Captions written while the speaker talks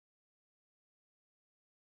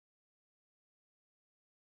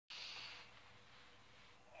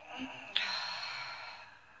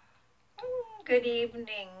Good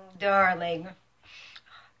evening, darling.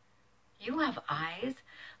 You have eyes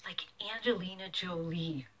like Angelina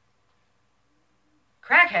Jolie.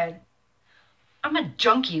 Crackhead? I'm a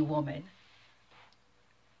junkie woman.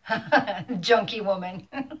 Junkie woman.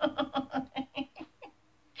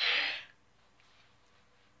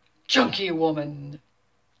 Junkie woman.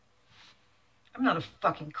 I'm not a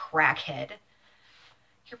fucking crackhead.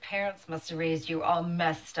 Your parents must have raised you all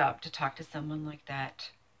messed up to talk to someone like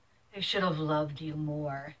that. They should have loved you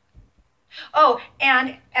more. Oh,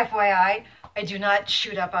 and FYI, I do not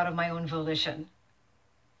shoot up out of my own volition.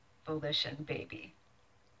 Volition, baby.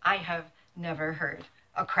 I have never heard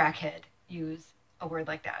a crackhead use a word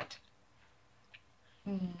like that.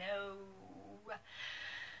 No.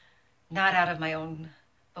 Not out of my own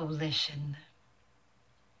volition.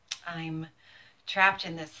 I'm trapped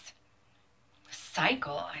in this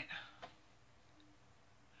cycle.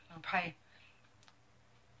 Probably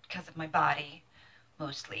because of my body,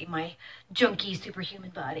 mostly. My junky, superhuman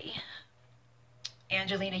body.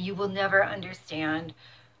 Angelina, you will never understand.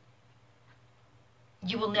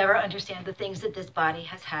 You will never understand the things that this body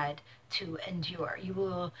has had to endure. You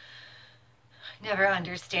will never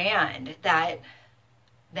understand that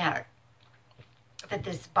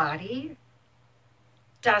this body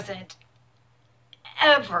doesn't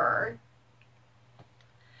ever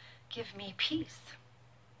give me peace.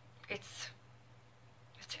 It's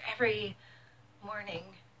every morning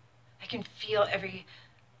I can feel every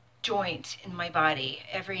joint in my body,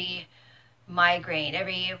 every migraine,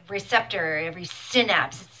 every receptor, every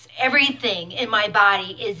synapse. It's everything in my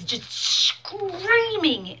body is just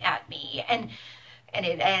screaming at me, and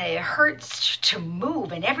it hurts to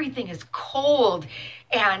move, and everything is cold,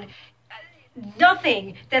 and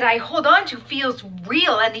nothing that I hold on to feels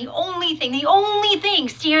real. And the only thing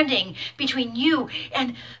standing between you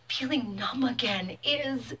and feeling numb again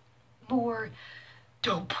is more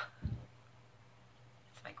dope.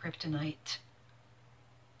 It's my kryptonite.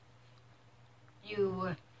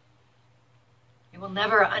 You will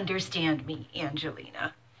never understand me,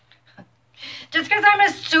 Angelina. Just because I'm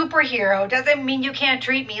a superhero doesn't mean you can't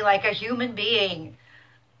treat me like a human being.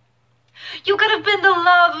 You could have been the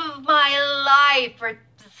love of my life or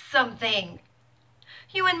something.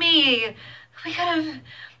 You and me, we could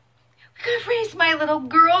have raised my little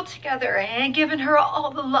girl together and given her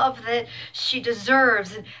all the love that she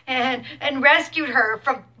deserves, and rescued her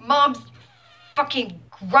from mom's fucking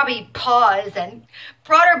grubby paws and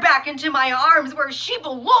brought her back into my arms where she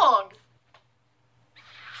belongs.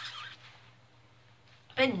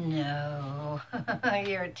 But no,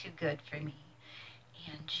 you're too good for me,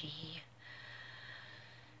 Angie.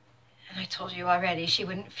 And I told you already, she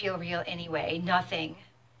wouldn't feel real anyway. Nothing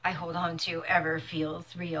I hold on to ever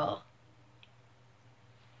feels real.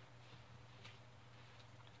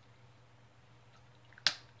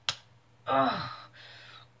 Oh.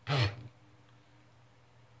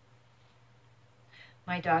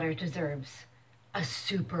 My daughter deserves a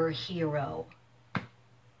superhero.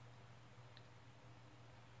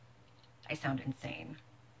 I sound insane.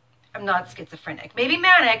 I'm not schizophrenic. Maybe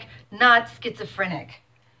manic, not schizophrenic.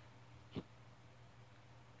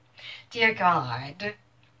 Dear God,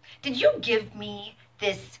 did you give me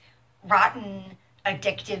this rotten,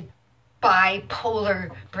 addictive,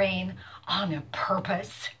 bipolar brain on a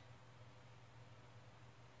purpose?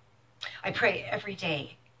 I pray every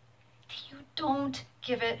day that you don't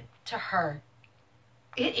give it to her.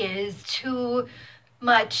 It is too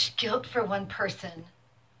much guilt for one person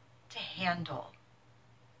to handle.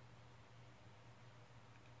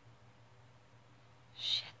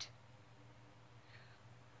 Shit.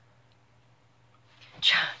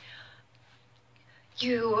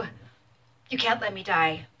 You can't let me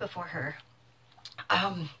die before her.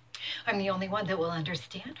 I'm the only one that will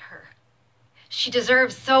understand her. She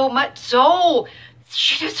deserves so much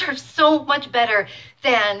better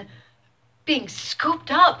than being scooped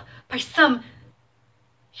up by some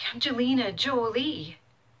Angelina Jolie.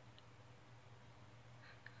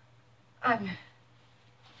 I'm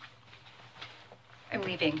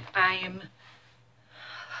leaving. I'm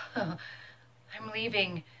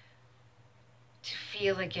leaving to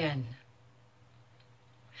feel again,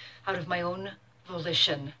 out of my own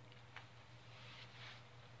volition.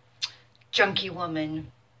 Junkie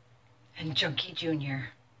woman and Junkie Junior.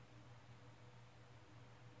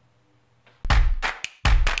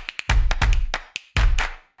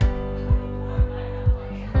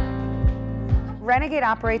 Renegade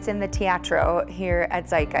operates in the Teatro here at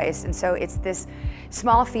Zeitgeist, and so it's this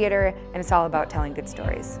small theater, and it's all about telling good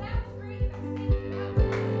stories.